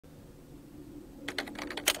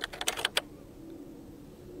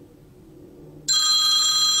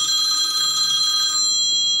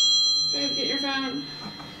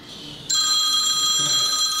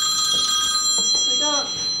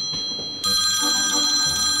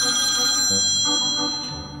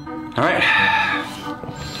All right,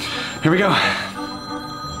 here we go.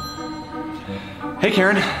 Hey,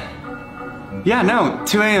 Karen. Yeah, no,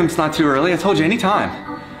 2 a.m.'s not too early. I told you anytime.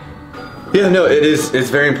 Yeah, no, it is. It's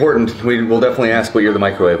very important. We will definitely ask what year the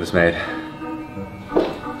microwave was made.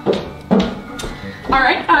 All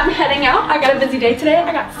right, I'm heading out. I got a busy day today.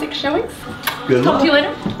 I got 6 showings. Good luck. Talk to you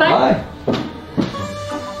later. Bye. Bye.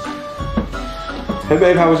 Hey,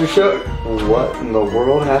 babe, how was your show? What in the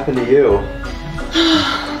world happened to you?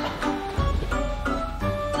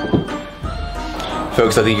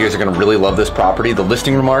 Folks, I think you guys are gonna really love this property. The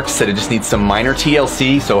listing remarks said it just needs some minor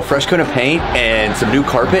TLC, so a fresh coat of paint and some new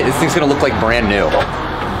carpet. This thing's gonna look like brand new.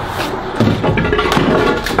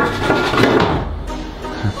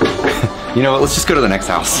 You know what, let's just go to the next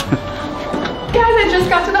house. Guys, I just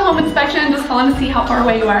got to the home inspection, just calling to see how far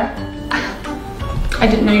away you are. I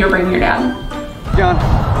didn't know you were bringing your dad. John,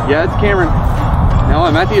 yeah, it's Cameron. No,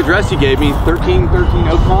 I'm at the address you gave me, 1313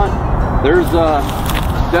 Oakmont. There's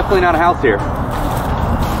definitely not a house here.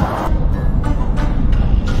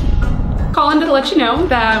 Calling to let you know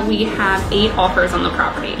that we have 8 offers on the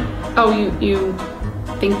property. Oh, you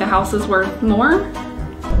think the house is worth more?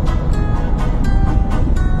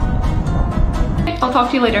 Okay, I'll talk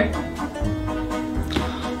to you later.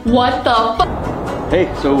 What the f? Hey,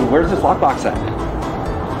 so where's this lockbox at?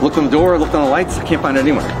 Looked on the door, looked on the lights, I can't find it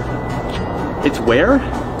anywhere. It's where?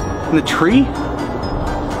 In the tree?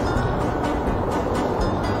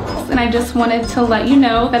 And I just wanted to let you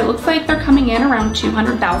know that it looks like they're coming in around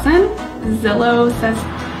 200,000. Zillow says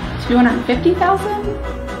 250,000.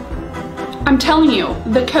 I'm telling you,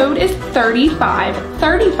 the code is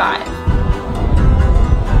 3535.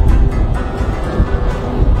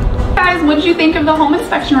 Guys, what did you think of the home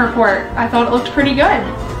inspection report? I thought it looked pretty good.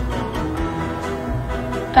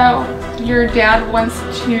 Oh, your dad wants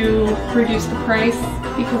to reduce the price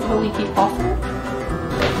because of a leaky faucet?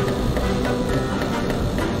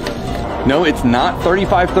 No, it's not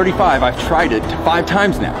 3535. I've tried it 5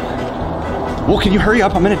 times now. Well, can you hurry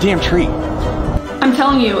up? I'm in a damn tree. I'm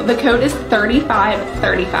telling you, the code is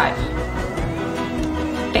 3535.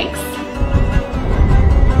 Thanks.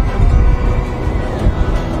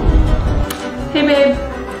 Hey babe,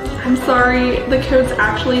 I'm sorry, the code's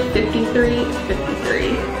actually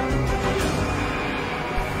 5353.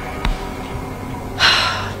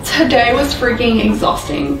 Today was freaking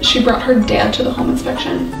exhausting. She brought her dad to the home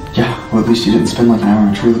inspection. Yeah, well at least you didn't spend like an hour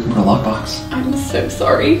in a tree looking for a lockbox. I'm so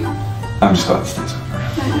sorry. I'm just glad this thing's over.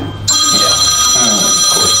 I know. Of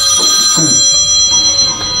course.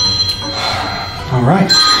 All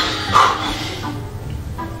right.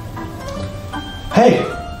 Hey.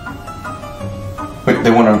 Wait,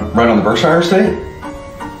 they want to write on the Berkshire Estate?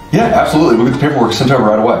 Yeah, absolutely. We'll get the paperwork sent over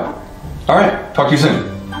right away. All right, talk to you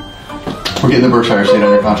soon. We're getting the Berkshire Estate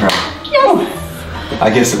under contract. Yes.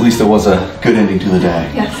 I guess at least it was a good ending to the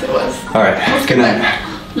day. Yes, it was. All right, good night.